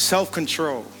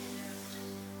 self-control.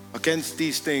 Against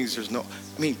these things,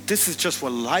 this is just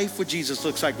what life with Jesus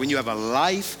looks like when you have a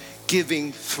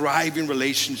life-giving, thriving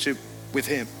relationship with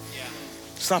him. Yeah.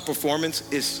 It's not performance,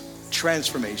 it's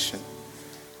transformation.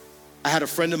 I had a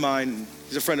friend of mine,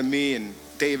 he's a friend of me and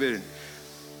David, and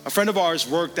a friend of ours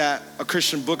worked at a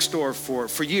Christian bookstore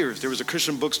for years. There was a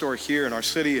Christian bookstore here in our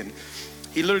city, and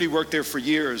he literally worked there for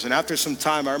years. And after some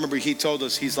time, I remember he told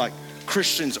us, he's like,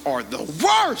 Christians are the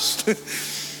worst.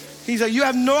 He's like, you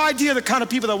have no idea the kind of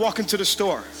people that walk into the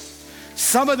store.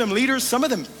 Some of them leaders, some of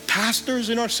them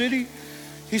pastors in our city.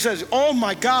 He says, oh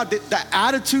my God, the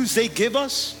attitudes they give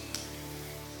us,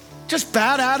 just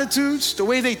bad attitudes, the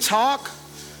way they talk,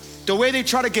 the way they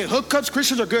try to get hookups.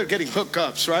 Christians are good at getting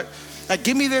hookups, right? Like,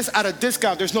 give me this at a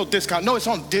discount. There's no discount. No, it's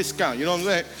on discount. You know what I'm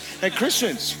saying? Like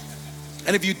Christians.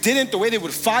 And if you didn't, the way they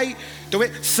would fight, the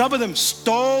way some of them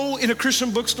stole in a Christian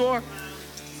bookstore.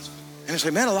 And it's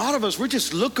like, man, a lot of us, we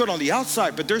just look good on the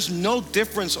outside, but there's no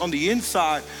difference on the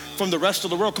inside from the rest of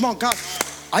the world. Come on, God,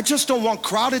 I just don't want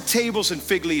crowded tables and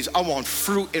fig leaves. I want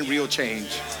fruit and real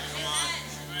change.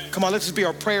 Come on, let's just be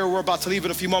our prayer. We're about to leave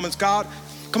in a few moments. God,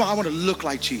 come on, I want to look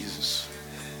like Jesus.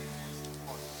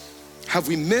 Have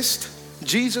we missed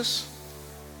Jesus?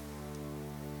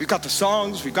 We've got the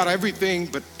songs, we've got everything,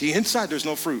 but the inside, there's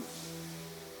no fruit.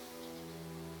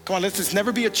 Come on, let's just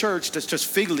never be a church that's just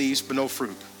fig leaves but no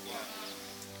fruit.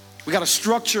 We got a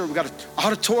structure, we got an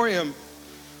auditorium,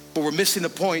 but we're missing the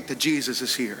point that Jesus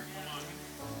is here.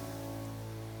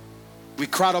 We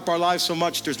crowd up our lives so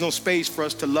much, there's no space for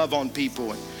us to love on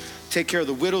people and take care of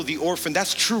the widow, the orphan.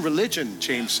 That's true religion,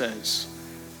 James says.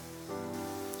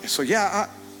 And so yeah,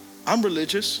 I'm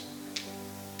religious,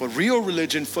 but real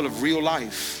religion full of real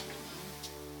life.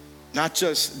 Not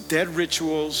just dead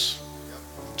rituals,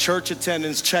 church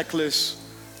attendance, checklists.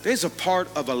 There's a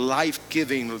part of a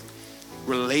life-giving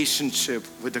relationship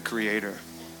with the Creator.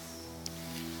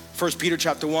 1 Peter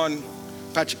chapter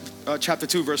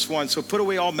 2, verse 1. So put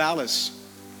away all malice,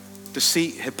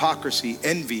 deceit, hypocrisy,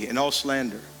 envy, and all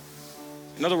slander.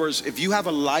 In other words, if you have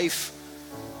a life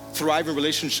thriving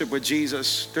relationship with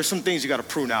Jesus, there's some things you got to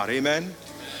prune out. Amen.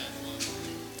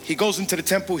 He goes into the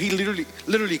temple. He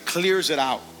literally clears it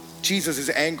out. Jesus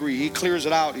is angry. He clears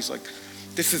it out. He's like,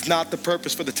 this is not the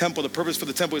purpose for the temple. The purpose for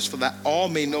the temple is for that all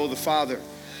may know the Father.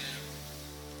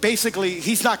 Basically,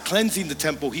 he's not cleansing the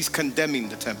temple. He's condemning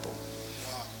the temple.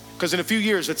 Because in a few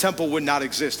years, the temple would not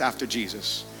exist after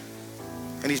Jesus.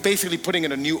 And he's basically putting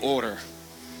in a new order.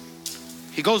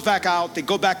 He goes back out. They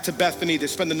go back to Bethany. They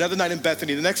spend another night in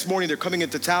Bethany. The next morning, they're coming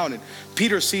into town. And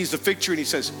Peter sees the fig tree and he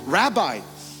says, Rabbi,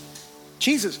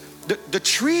 Jesus, the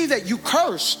tree that you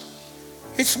cursed,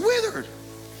 it's withered.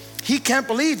 He can't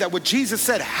believe that what Jesus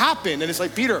said happened. And it's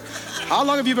like, Peter, how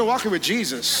long have you been walking with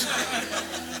Jesus?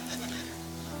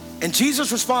 And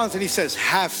Jesus responds and he says,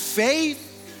 have faith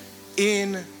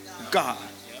in God.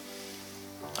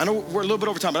 I know we're a little bit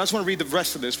over time, but I just want to read the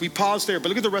rest of this. We pause there, but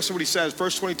look at the rest of what he says.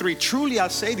 Verse 23, truly I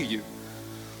say to you,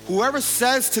 whoever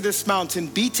says to this mountain,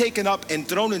 be taken up and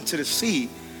thrown into the sea,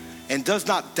 and does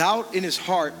not doubt in his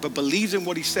heart, but believes in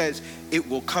what he says, it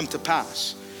will come to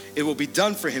pass. It will be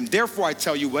done for him. Therefore, I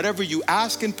tell you, whatever you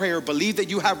ask in prayer, believe that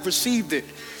you have received it,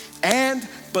 and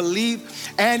believe,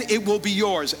 and it will be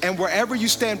yours. And wherever you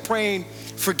stand praying,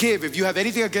 forgive if you have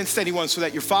anything against anyone, so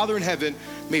that your Father in heaven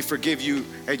may forgive you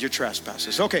and your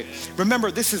trespasses. Okay,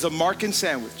 remember, this is a Markan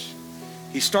sandwich.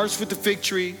 He starts with the fig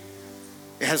tree.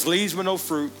 It has leaves but no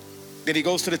fruit. Then he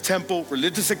goes to the temple,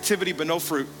 religious activity but no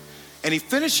fruit. And he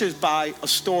finishes by a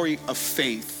story of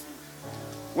faith.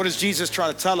 What is Jesus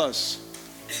trying to tell us?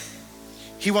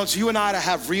 He wants you and I to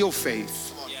have real faith.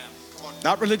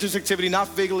 Not religious activity, not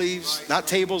fig leaves, not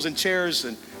tables and chairs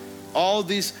and all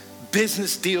these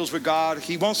business deals with God.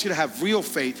 He wants you to have real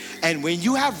faith. And when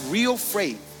you have real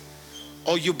faith,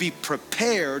 you'll be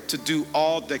prepared to do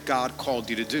all that God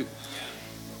called you to do.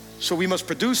 So we must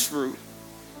produce fruit.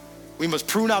 We must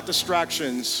prune out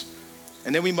distractions.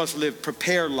 And then we must live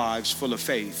prepared lives full of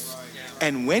faith.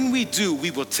 And when we do,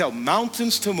 we will tell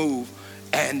mountains to move,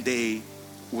 and they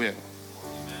will.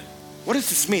 What does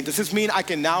this mean? Does this mean I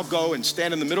can now go and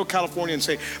stand in the middle of California and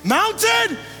say,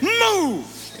 mountain,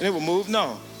 move, and it will move?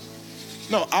 No.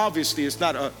 No, obviously it's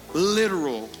not a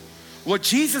literal. What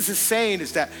Jesus is saying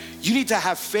is that you need to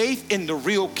have faith in the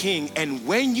real King. And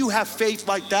when you have faith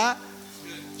like that,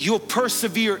 you'll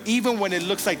persevere even when it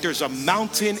looks like there's a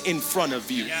mountain in front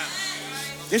of you.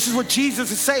 This is what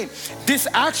Jesus is saying. This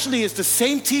actually is the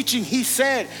same teaching he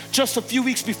said just a few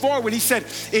weeks before, when he said,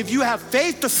 if you have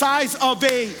faith the size of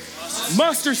a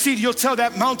mustard seed, you'll tell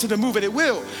that mountain to move, and it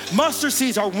will. Mustard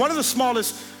seeds are one of the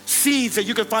smallest seeds that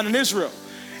you can find in Israel.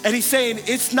 And he's saying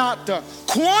it's not the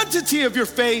quantity of your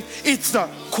faith, it's the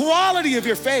quality of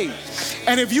your faith.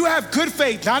 And if you have good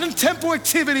faith, not in temple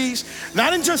activities,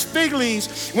 not in just fig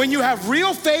leaves, when you have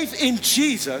real faith in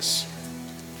Jesus,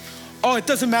 it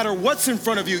doesn't matter what's in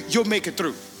front of you, you'll make it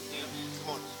through.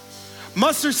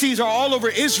 Mustard seeds are all over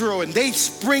Israel, and they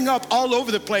spring up all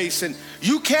over the place, and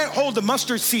you can't hold the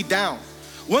mustard seed down.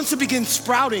 Once it begins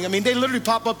sprouting, they literally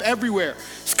pop up everywhere.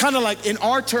 It's kind of like, in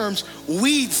our terms,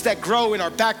 weeds that grow in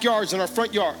our backyards and our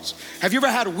front yards. Have you ever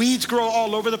had weeds grow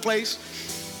all over the place?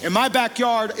 In my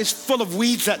backyard, it's full of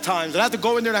weeds at times. And I have to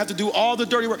go in there and I have to do all the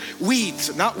dirty work.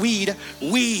 Weeds, not weed,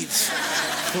 weeds.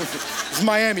 It's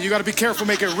Miami, you gotta be careful,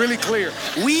 make it really clear.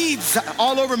 Weeds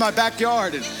all over my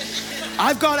backyard. And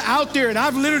I've gone out there and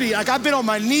I've literally, I've been on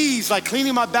my knees,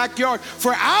 cleaning my backyard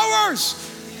for hours.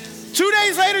 2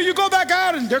 days later, you go back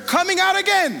out and they're coming out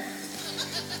again.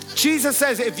 Jesus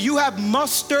says, if you have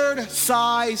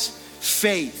mustard-size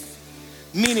faith,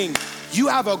 meaning you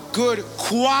have a good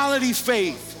quality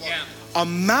faith, a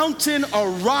mountain, a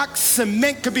rock,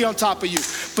 cement could be on top of you,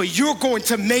 but you're going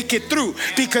to make it through,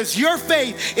 because your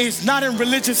faith is not in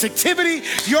religious activity.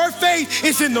 Your faith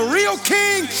is in the real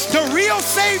King, the real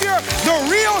Savior, the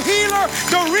real healer,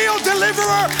 the real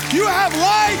deliverer. You have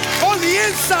life on the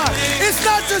inside. It's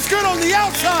not just good on the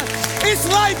outside, it's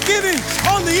life-giving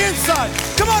on the inside.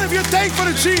 Come on, if you're thankful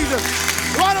to Jesus,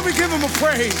 why don't we give him a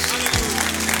praise?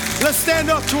 Let's stand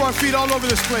up to our feet all over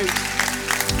this place.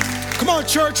 Come on,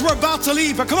 church, we're about to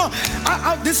leave, but come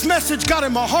on. This message got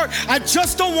in my heart. I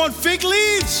just don't want fig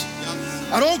leaves.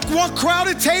 I don't want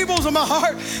crowded tables in my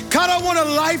heart. God, I want a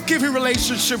life-giving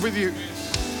relationship with you.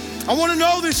 I want to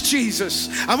know this Jesus.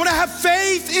 I want to have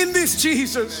faith in this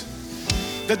Jesus.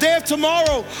 The day of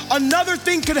tomorrow, another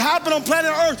thing could happen on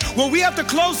planet Earth where we have to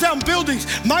close down buildings.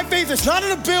 My faith is not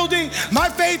in a building. My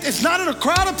faith is not in a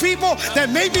crowd of people that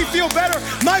make me feel better.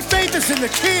 My faith is in the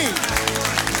King.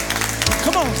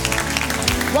 Come on.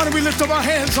 Why don't we lift up our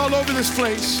hands all over this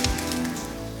place?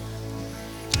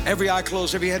 Every eye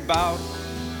closed, every head bowed.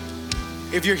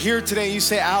 If you're here today and you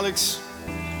say, Alex,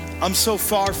 I'm so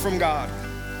far from God.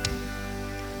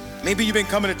 Maybe you've been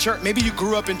coming to church. Maybe you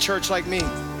grew up in church like me,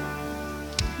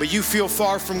 but you feel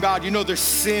far from God. You know there's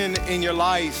sin in your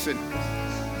life and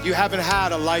you haven't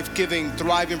had a life-giving,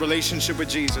 thriving relationship with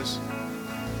Jesus.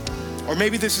 Or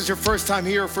maybe this is your first time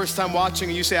here or first time watching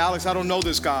and you say, Alex, I don't know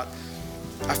this God.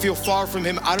 I feel far from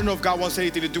him. I don't know if God wants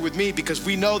anything to do with me, because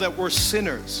we know that we're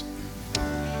sinners.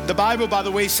 The Bible, by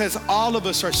the way, says all of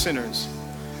us are sinners.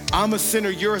 I'm a sinner,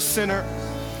 you're a sinner.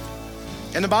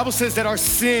 And the Bible says that our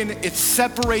sin, it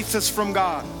separates us from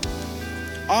God.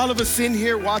 All of us in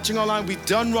here watching online, we've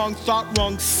done wrong, thought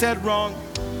wrong, said wrong.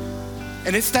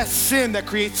 And it's that sin that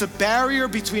creates a barrier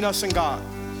between us and God.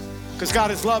 Because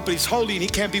God is love, but he's holy and he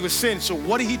can't be with sin. So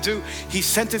what did he do? He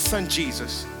sent his son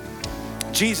Jesus.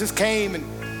 Jesus came and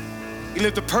he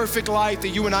lived a perfect life that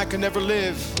you and I could never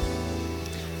live.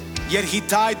 Yet he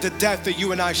died the death that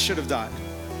you and I should have died.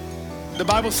 The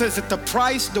Bible says that the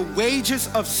price, the wages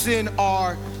of sin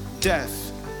are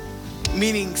death.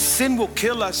 Meaning sin will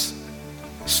kill us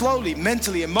slowly,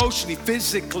 mentally, emotionally,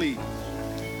 physically.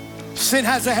 Sin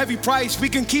has a heavy price. We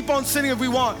can keep on sinning if we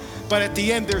want, but at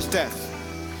the end there's death.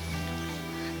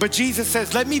 But Jesus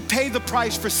says, let me pay the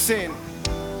price for sin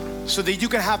so that you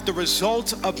can have the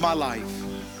result of my life.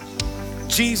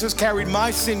 Jesus carried my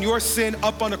sin, your sin,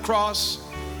 up on a cross.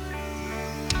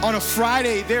 On a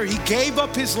Friday there, he gave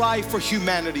up his life for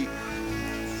humanity.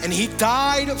 And he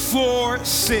died for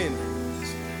sin.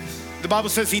 The Bible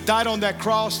says he died on that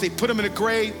cross. They put him in a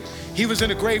grave. He was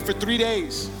in a grave for 3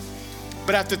 days.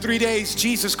 But after 3 days,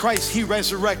 Jesus Christ, he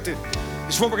resurrected.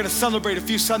 It's what we're going to celebrate a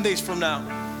few Sundays from now.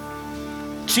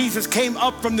 Jesus came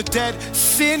up from the dead.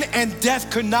 Sin and death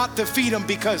could not defeat him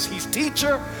because he's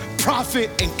teacher, prophet,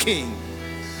 and king.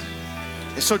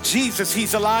 And so Jesus,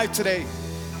 he's alive today.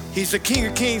 He's the King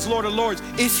of Kings, Lord of Lords.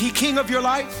 Is he King of your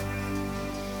life?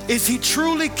 Is he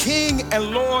truly King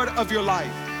and Lord of your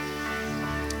life?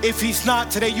 If he's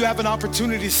not, today you have an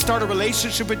opportunity to start a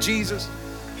relationship with Jesus.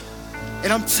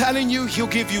 And I'm telling you, he'll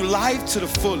give you life to the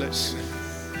fullest.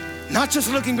 Not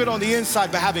just looking good on the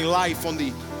inside, but having life on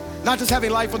the, not just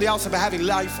having life on the outside, but having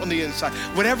life on the inside.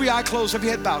 With every eye closed, every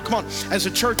head bowed. Come on, as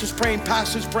the church is praying,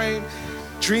 pastors praying,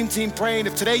 dream team praying.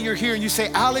 If today you're here and you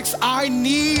say, Alex, I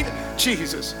need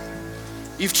Jesus.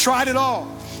 You've tried it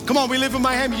all. Come on, we live in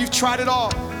Miami. You've tried it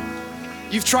all.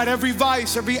 You've tried every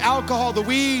vice, every alcohol, the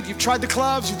weed. You've tried the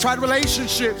clubs. You've tried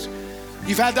relationships.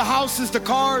 You've had the houses, the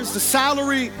cars, the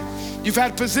salary. You've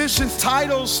had positions,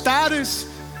 titles, status,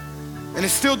 and it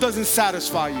still doesn't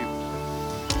satisfy you.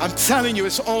 I'm telling you,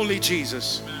 it's only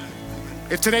Jesus.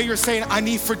 If today you're saying, I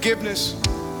need forgiveness,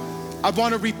 I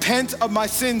want to repent of my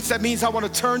sins, that means I want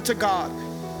to turn to God.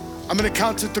 I'm going to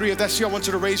count to 3. If that's you, I want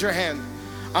you to raise your hand.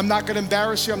 I'm not going to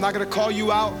embarrass you. I'm not going to call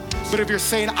you out. But if you're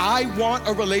saying, I want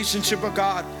a relationship with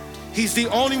God, he's the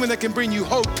only one that can bring you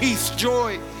hope, peace,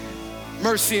 joy,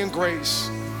 mercy, and grace.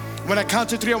 When I count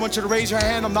to 3, I want you to raise your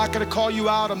hand. I'm not going to call you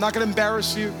out. I'm not going to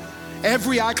embarrass you.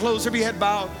 Every eye closed, every head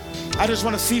bowed. I just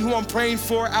want to see who I'm praying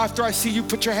for. After I see you,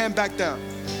 put your hand back down.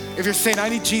 If you're saying, I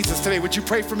need Jesus today, would you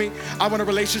pray for me? I want a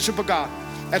relationship with God.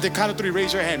 At the count of 3,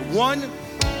 raise your hand. 1,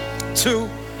 2,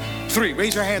 3.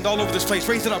 Raise your hand all over this place.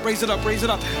 Raise it up, raise it up, raise it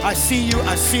up. I see you,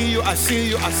 I see you, I see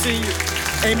you, I see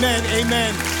you. Amen,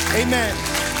 amen, amen,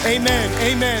 amen,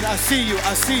 amen. I see you,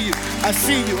 I see you, I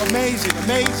see you. Amazing,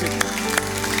 amazing.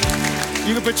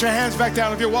 You can put your hands back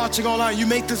down. If you're watching online, you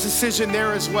make this decision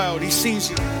there as well. He sees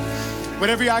you. With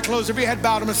every eye closed, every head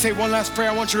bowed, I'm going to say one last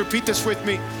prayer. I want you to repeat this with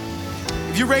me.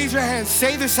 If you raise your hand,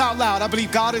 say this out loud. I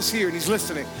believe God is here and he's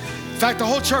listening. In fact, the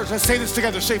whole church, let's say this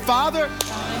together. Say, Father,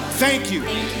 thank you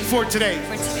for today.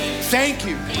 Thank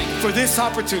you for this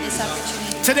opportunity.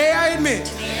 Today I admit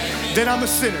that I'm a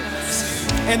sinner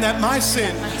and that my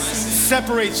sin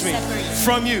separates me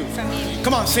from you.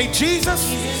 Come on, say,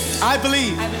 Jesus, I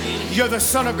believe you're the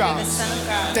Son of God,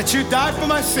 that you died for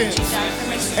my sins,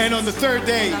 and on the 3rd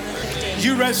day,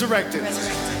 you resurrected.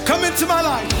 Come into my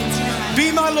life,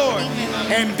 be my Lord,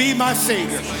 and be my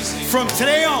Savior. From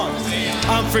today on,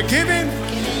 I'm forgiven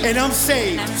and I'm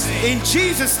saved. In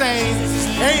Jesus' name,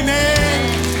 amen,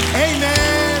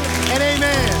 amen, and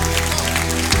amen.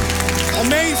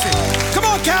 Amazing. Come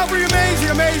on, Calvary, amazing,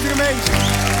 amazing, amazing.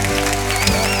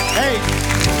 Hey,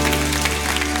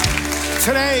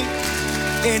 today,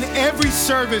 in every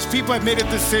service, people have made a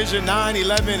decision, 9,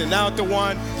 11, and now at the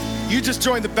 1. You just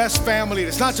joined the best family.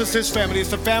 It's not just this family, it's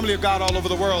the family of God all over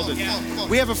the world. And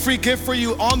we have a free gift for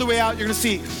you. On the way out, you're gonna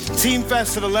see Team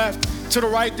Fest to the left. To the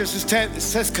right, there's this tent. It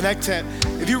says Connect Tent.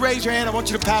 If you raise your hand, I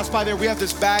want you to pass by there. We have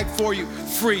this bag for you,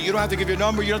 free. You don't have to give your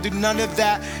number. You don't do none of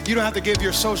that. You don't have to give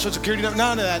your social security number.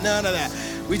 None of that, none of that.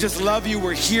 We just love you.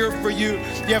 We're here for you.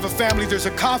 You have a family. There's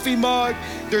a coffee mug.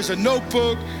 There's a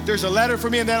notebook. There's a letter for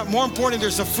me. And then more important,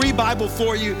 there's a free Bible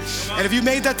for you. And if you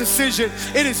made that decision,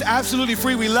 it is absolutely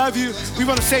free. We love you. We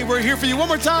want to say we're here for you. One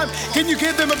more time. Can you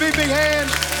give them a big, big hand?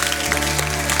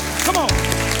 Come on.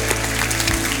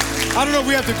 I don't know if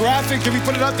we have the graphic. Can we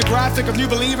put it up, the graphic of new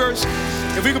believers?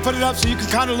 If we could put it up so you can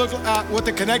kind of look at what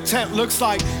the Connect Tent looks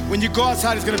like. When you go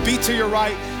outside, it's going to be to your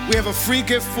right. We have a free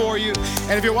gift for you.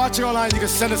 And if you're watching online, you can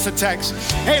send us a text.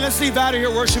 Hey, let's leave out of here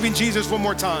worshiping Jesus one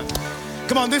more time.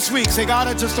 Come on, this week, say, God,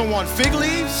 I just don't want fig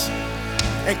leaves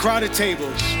and crowded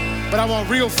tables, but I want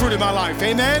real fruit in my life.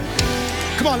 Amen?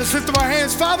 Come on, let's lift up our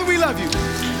hands. Father, we love you.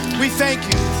 We thank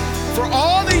you for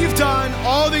all that you've done,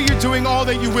 all that you're doing, all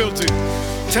that you will do.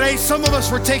 Today, some of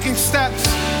us were taking steps.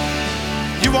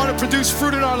 You want to produce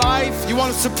fruit in our life. You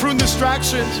want us to prune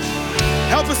distractions.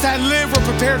 Help us to live a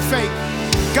prepared faith.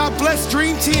 God bless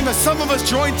Dream Team as some of us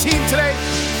join Team today.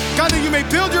 God, that you may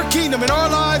build your kingdom in our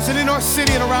lives and in our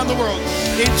city and around the world.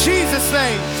 In Jesus'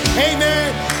 name,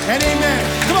 amen and amen.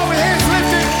 Come on, with hands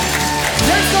lifted.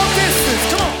 There's no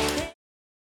distance. Come on.